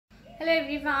Hello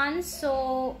everyone,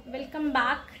 so welcome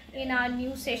back in our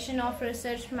new session of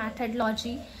research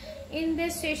methodology. In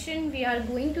this session we are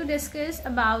going to discuss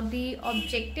about the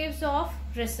objectives of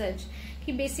research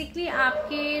कि basically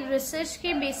आपके research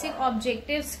के basic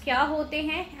objectives क्या होते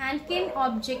हैं and किन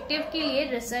objective के लिए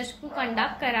research को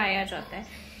कंडक्ट कराया जाता है।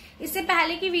 इससे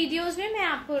पहले की वीडियोस में मैं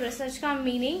आपको रिसर्च का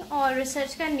मीनिंग और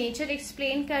रिसर्च का नेचर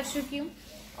एक्सप्लेन कर चुकी हूँ।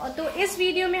 और तो इस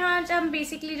वीडियो में आज हम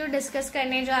बेसिकली जो डिस्कस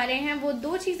करने जा रहे हैं वो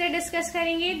दो चीजें डिस्कस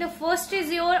करेंगे। The first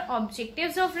is your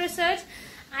objectives of research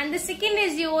and the second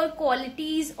is your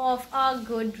qualities of a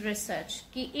good research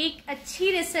कि एक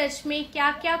अच्छी रिसर्च में क्या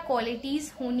क्या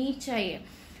क्वालिटीज होनी चाहिए।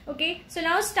 Okay, so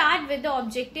now start with the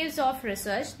objectives of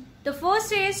research. The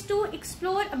first is to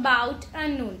explore about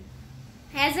unknown.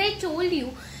 As I told you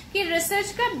कि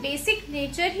research का बेसिक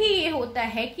नेचर ही ये होता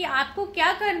है कि आपको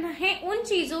क्या करना है, उन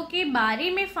चीजों के बारे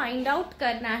में फाइंड आउट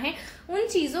करना है, उन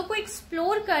चीजों को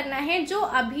एक्सप्लोर करना है जो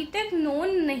अभी तक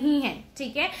नोन नहीं है।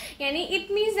 ठीक है, यानी इट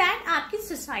मीन्स दैट आपकी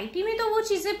सोसाइटी में तो वो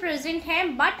चीजें प्रेजेंट है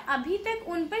बट अभी तक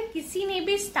उन पर किसी ने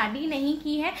भी स्टडी नहीं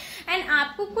की है एंड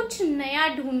आपको कुछ नया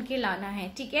ढूंढ के लाना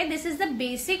है। ठीक है, this is the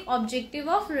basic objective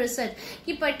of research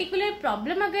कि पर्टिकुलर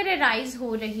प्रॉब्लम अगर अराइज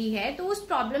हो रही है तो उस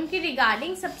प्रॉब्लम के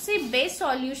रिगार्डिंग सबसे बेस्ट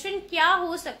सॉल्यूशन क्या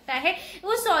हो सकता है,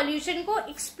 उस सॉल्यूशन को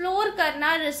एक्सप्लोर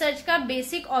करना रिसर्च का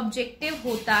बेसिक ऑब्जेक्टिव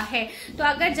होता है। तो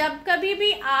अगर जब कभी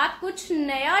भी आप कुछ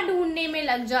नया ढूंढने में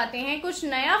लग जाते हैं, कुछ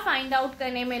नया फाइंड आउट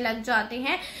करने में लग जाते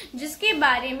हैं जिसके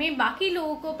बारे में बाकी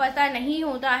लोगों को पता नहीं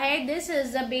होता है, this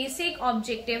is the basic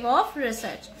objective of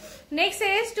research. Next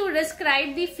is to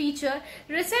describe the feature.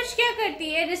 Research क्या करती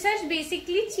है? रिसर्च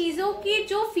बेसिकली चीजों के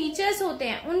जो फीचर्स होते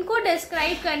हैं उनको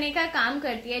डिस्क्राइब करने का काम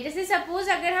करती है। जैसे सपोज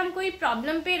अगर हम कोई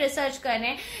प्रॉब्लम पे रिसर्च कर रहे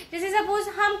हैं, जैसे सपोज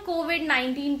हम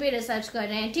कोविड-19 पे रिसर्च कर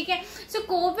रहे हैं। ठीक है, सो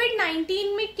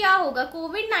कोविड-19 में क्या होगा,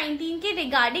 कोविड-19 के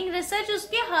रिगार्डिंग रिसर्च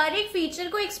उसके हर एक फीचर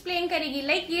को एक्सप्लेन करेगी।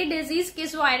 लाइक ये डिजीज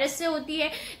किस वायरस से होती है,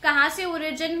 कहाँ से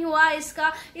ओरिजिन हुआ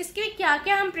इसका, इसके क्या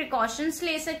क्या हम प्रिकॉशंस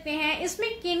ले सकते हैं, इसमें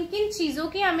किन किन चीजों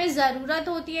की हमें जरूरत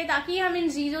होती है ताकि हम इन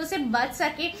चीजों से बच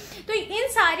सके। तो इन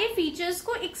सारे फीचर्स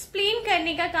को एक्सप्लेन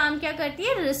करने का काम क्या करती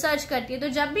है? रिसर्च करती है। तो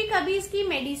जब भी कभी इसकी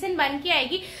मेडिसिन बन के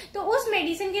आएगी तो उस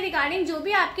मेडिसिन के रिगार्डिंग जो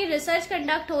भी आपकी रिसर्च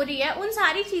कंडक्ट हो रही है उन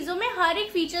सारी चीजों में हर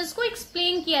एक फीचर्स को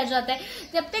एक्सप्लेन किया जाता है।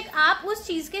 जब तक आप उस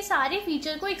चीज के सारे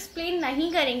फीचर को एक्सप्लेन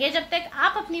नहीं करेंगे, जब तक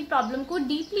आप अपनी प्रॉब्लम को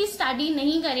डीपली स्टडी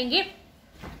नहीं करेंगे,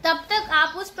 तब तक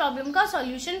आप उस प्रॉब्लम का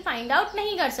सॉल्यूशन फाइंड आउट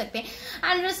नहीं कर सकते।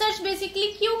 एंड रिसर्च बेसिकली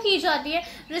क्यों की जाती है?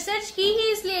 रिसर्च की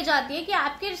ही इसलिए जाती है कि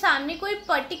आपके सामने कोई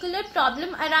पर्टिकुलर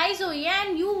प्रॉब्लम अराइज हुई है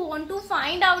and you want to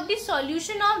find out the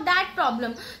solution of that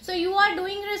problem, so you are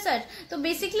doing research. तो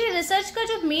बेसिकली रिसर्च का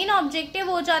जो मेन ऑब्जेक्टिव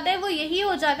हो जाता है वो यही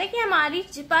हो जाता है कि हमारी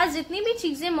पास जितनी भी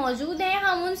चीजें मौजूद है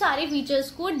हम उन सारे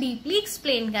फीचर्स को डीपली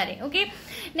एक्सप्लेन करें। Okay,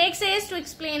 next is to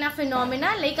explain a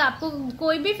phenomena. Like आपको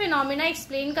कोई भी फिनोमेना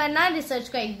एक्सप्लेन करना रिसर्च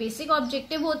का एक बेसिक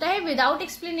ऑब्जेक्टिव होता है। Without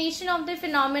explanation of the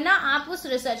phenomena आप उस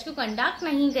रिसर्च को कंडक्ट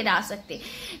नहीं करा सकते।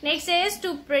 Next is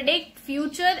to predict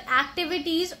future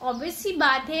activities. Obvious सी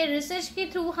बात है, रिसर्च के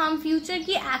थ्रू हम फ्यूचर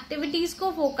की एक्टिविटीज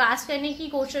को फोकस करने की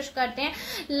कोशिश करते हैं।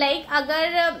 लाइक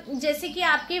अगर जैसे कि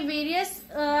आपके वेरियस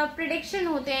प्रिडिक्शन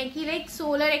होते हैं कि लाइक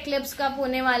सोलर एक्लिप्स कब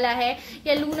होने वाला है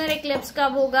या लूनर एक्लिप्स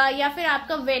कब होगा, या फिर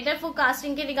आपका वेदर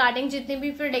फोरकास्टिंग के रिगार्डिंग जितने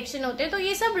भी प्रिडिक्शन होते हैं, तो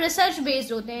ये सब रिसर्च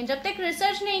बेस्ड होते हैं। जब तक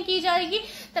रिसर्च नहीं की जाएगी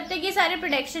तब तक ये सारे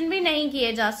प्रोडक्शन भी नहीं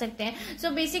किए जा सकते हैं। सो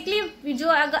बेसिकली जो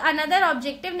अनदर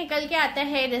ऑब्जेक्टिव निकल के आता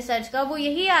है रिसर्च का वो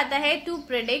यही आता है टू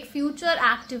प्रेडिक्ट फ्यूचर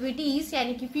एक्टिविटीज,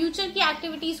 यानी कि फ्यूचर की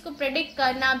एक्टिविटीज को प्रेडिक्ट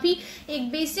करना भी एक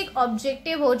बेसिक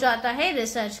ऑब्जेक्टिव हो जाता है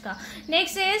रिसर्च का।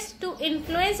 Next is to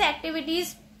influence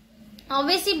activities.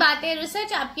 Obviously बात है,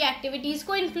 रिसर्च आपकी एक्टिविटीज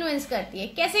को इन्फ्लुएंस करती है।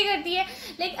 कैसे करती है?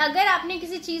 लाइक अगर आपने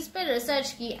किसी चीज पर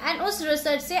रिसर्च की एंड उस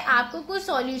रिसर्च से आपको कुछ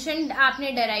सॉल्यूशन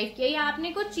आपने डराइव किया या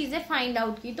आपने कुछ चीजें फाइंड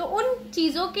आउट की, तो उन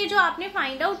चीजों के जो आपने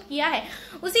फाइंड आउट किया है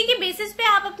उसी के बेसिस पे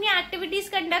आप अपनी एक्टिविटीज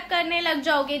कंडक्ट करने लग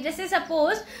जाओगे। जैसे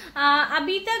सपोज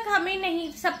अभी तक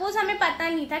हमें पता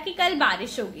नहीं था कि कल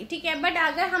बारिश होगी, ठीक है, बट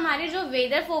अगर हमारे जो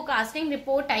वेदर फोरकास्टिंग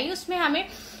रिपोर्ट आई उसमें हमें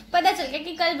पता चल गया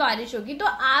कि कल बारिश होगी, तो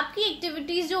आपकी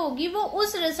एक्टिविटीज जो होगी वो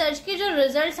उस रिसर्च के जो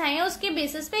रिजल्ट्स आए हैं उसके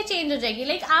बेसिस पे चेंज हो जाएगी।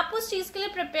 लाइक आप उस चीज के लिए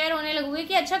प्रिपेयर होने लगोगे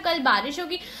कि अच्छा कल बारिश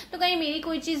होगी तो कहीं मेरी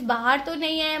कोई चीज बाहर तो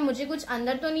नहीं है, मुझे कुछ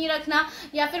अंदर तो नहीं रखना,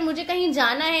 या फिर मुझे कहीं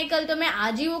जाना है कल तो मैं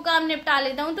आज ही वो काम निपटा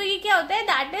लेता हूँ। तो ये क्या होता है?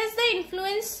 That is the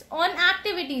influence on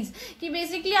activities कि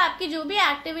बेसिकली आपकी जो भी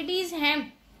एक्टिविटीज हैं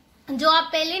जो आप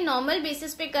पहले नॉर्मल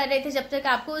बेसिस पे कर रहे थे, जब तक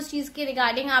आपको उस चीज के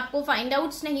रिगार्डिंग आपको फाइंड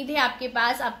आउट्स नहीं थे आपके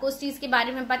पास, आपको उस चीज के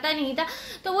बारे में पता नहीं था,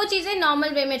 तो वो चीजें नॉर्मल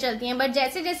वे में चलती हैं। बट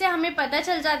जैसे जैसे हमें पता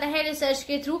चल जाता है रिसर्च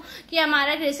के थ्रू कि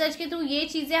हमारा रिसर्च के थ्रू ये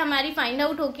चीजें हमारी फाइंड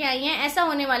आउट होके आई हैं, ऐसा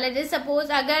होने वाला है, जैसे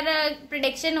सपोज अगर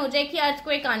प्रिडिक्शन हो जाए कि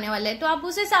अर्थक्वेक आने वाला है, तो आप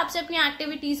उस हिसाब से अपनी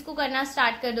एक्टिविटीज को करना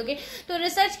स्टार्ट कर दोगे। तो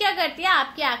रिसर्च क्या करती है,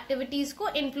 आपकी एक्टिविटीज को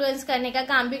इन्फ्लुएंस करने का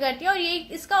काम भी करती है, और ये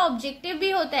इसका ऑब्जेक्टिव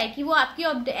भी होता है कि वो आपकी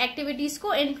एक्टिविटीज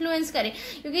को इन्फ्लुएंस करे।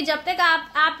 क्योंकि जब तक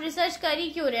आप रिसर्च कर ही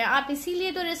क्यों रहे हैं, आप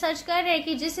इसीलिए तो रिसर्च कर रहे हैं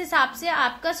कि जिस हिसाब से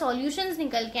आपका सॉल्यूशंस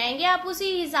निकल के आएंगे, आप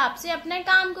उसी हिसाब से अपने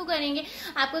काम को करेंगे,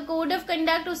 आपका कोड ऑफ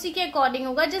कंडक्ट उसी के अकॉर्डिंग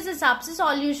होगा जिस हिसाब से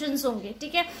सॉल्यूशंस होंगे,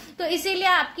 ठीक है। तो इसीलिए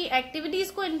आपकी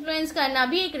एक्टिविटीज को इन्फ्लुएंस करना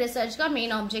भी एक रिसर्च का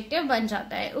मेन ऑब्जेक्टिव बन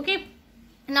जाता है। Okay,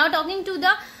 now talking to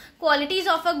the qualities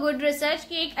of a good research,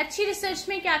 कि एक अच्छी रिसर्च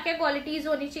में क्या क्या क्वालिटीज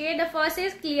होनी चाहिए। The first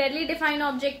is clearly define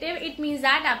objective. It means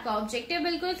that आपका ऑब्जेक्टिव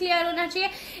बिल्कुल क्लियर होना चाहिए।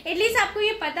 एटलीस्ट आपको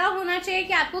ये पता होना चाहिए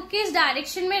कि आपको किस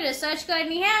डायरेक्शन में रिसर्च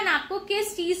करनी है एंड आपको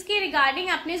किस चीज के रिगार्डिंग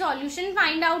अपने सॉल्यूशन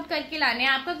फाइंड आउट करके लाने हैं,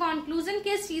 आपका कंक्लूजन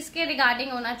किस चीज के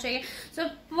रिगार्डिंग होना चाहिए। सो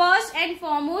फर्स्ट एंड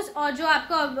फॉरमोस्ट, और जो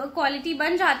आपका क्वालिटी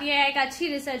बन जाती है एक अच्छी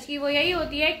रिसर्च की, वो यही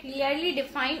होती है क्लियरली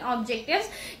डिफाइन ऑब्जेक्टिव्स,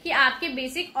 कि आपके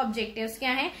बेसिक ऑब्जेक्टिव्स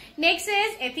क्या है। नेक्स्ट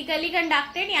इज एथिकली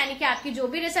कंडक्टेड, यानी कि आपकी जो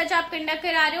भी रिसर्च आप कंडक्ट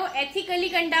करा रहे हो एथिकली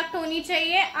कंडक्ट होनी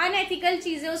चाहिए, अनएथिकल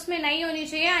चीजें उसमें नहीं होनी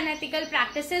चाहिए, अनएथिकल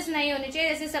प्रैक्टिसेस नहीं होनी चाहिए।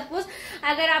 जैसे सपोज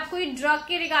अगर आप कोई ड्रग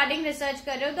के रिगार्डिंग रिसर्च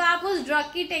कर रहे हो, तो आप उस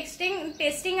ड्रग की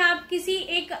टेस्टिंग आप किसी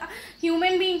एक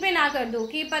ह्यूमन बीइंग पे ना कर दो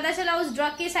कि पता चला उस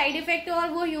ड्रग के साइड इफेक्ट और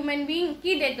वो ह्यूमन बीइंग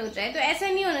की डेथ हो जाए, तो ऐसा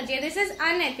नहीं होना चाहिए। This is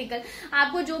unethical.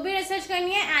 आपको जो भी रिसर्च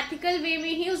करनी है एथिकल वे में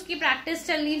ही उसकी प्रैक्टिस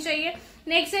चलनी चाहिए।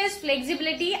 नेक्स्ट इज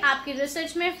फ्लेक्सिबिलिटी, आपकी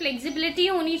रिसर्च में फ्लेक्सिबिलिटी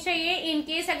होनी चाहिए। इन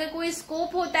केस अगर कोई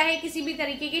स्कोप होता है किसी भी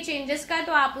तरीके के चेंजेस का,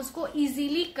 तो आप उसको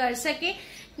इजीली कर सके।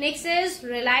 Next is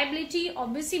reliability.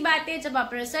 ऑब्वियसली बात है, जब आप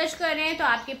रिसर्च कर रहे हैं तो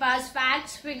आपके पास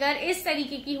फैक्ट्स फिगर इस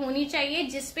तरीके की होनी चाहिए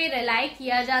जिसपे रिलाई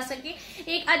किया जा सके।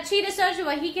 एक अच्छी रिसर्च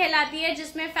वही कहलाती है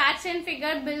जिसमें फैक्ट्स एंड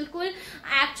फिगर बिल्कुल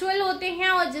एक्चुअल होते हैं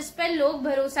और जिस पर लोग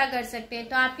भरोसा कर सकते हैं।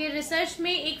 तो आपके रिसर्च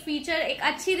में एक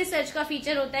अच्छी रिसर्च का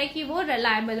फीचर होता है कि वो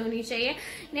रिलायबल होनी चाहिए।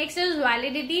 Next is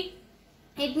validity.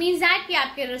 It means that कि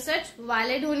आपके रिसर्च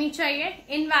वैलिड होनी चाहिए।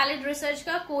 इनवैलिड रिसर्च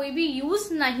का कोई भी यूज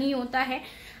नहीं होता है।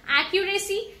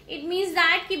 एक्यूरेसी, इट मीन्स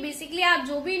दैट कि बेसिकली आप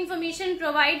जो भी इंफॉर्मेशन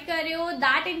प्रोवाइड कर रहे हो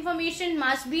that information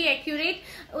must be accurate.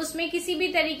 उसमें किसी भी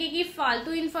तरीके की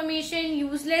फालतू इंफॉर्मेशन,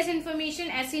 यूजलेस इंफॉर्मेशन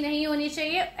ऐसी नहीं होनी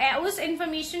चाहिए। उस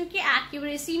इंफॉर्मेशन की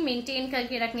एक्यूरेसी मेंटेन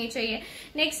करके रखनी चाहिए।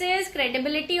 Next is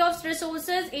credibility of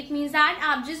resources. It means that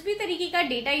आप जिस भी तरीके का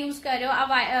डेटा यूज कर रहे हो,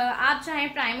 आप चाहे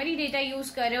प्राइमरी डेटा यूज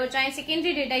कर रहे हो चाहे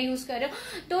सेकेंडरी डेटा यूज कर रहे हो,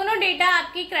 दोनों डेटा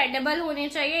आपके क्रेडिबल होने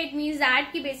चाहिए। इट मीन्स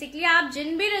दैट कि बेसिकली आप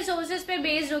जिन भी रिसोर्सेज पे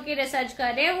बेस्ड होकर रिसर्च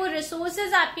कर रहे हैं वो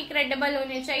रिसोर्सेज आपकी क्रेडिबल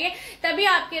होने चाहिए, तभी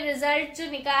आपके रिजल्ट जो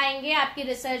निकल आएंगे, आपकी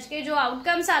रिसर्च के जो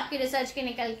आउटकम्स आपकी रिसर्च के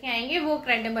निकल के आएंगे वो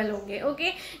क्रेडिबल होंगे। Okay,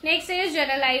 next is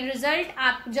generalise result.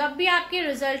 आप जब भी आपके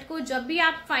रिजल्ट को जब भी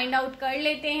आप फाइंड आउट कर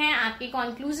लेते हैं, आपके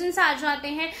कंक्लूजन्स आ जाते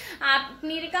हैं, आप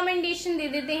अपनी रिकमेंडेशन दे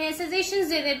देते हैं, सजेशंस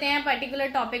दे देते हैं पर्टिकुलर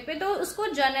टॉपिक पे, तो उसको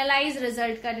जर्नलाइज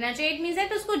रिजल्ट करना चाहिए। इट मीन्स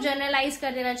दैट उसको जर्नलाइज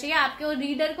कर देना चाहिए। आपके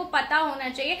रीडर को पता होना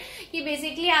चाहिए कि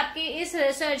बेसिकली आपके इस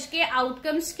रिसर्च के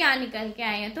आउटकम्स क्या निकल के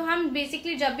आए हैं। तो हम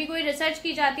बेसिकली जब भी कोई रिसर्च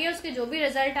की जाती है उसके जो भी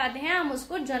रिजल्ट आते हैं हम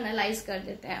उसको जर्नलाइज कर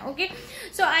देते हैं। ओके,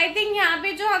 सो आई थिंक यहाँ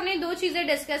पे जो हमने दो चीजें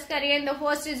डिस्कस करी है, the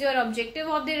first is your objective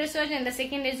of the research and the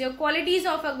second is your qualities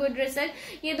of a good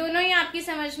research. ये दोनों ही आपकी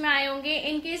समझ में आए होंगे।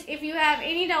 In case if you have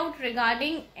any doubt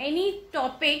regarding any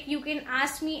topic you can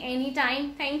ask me any time.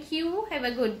 Thank you, have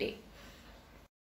a good day.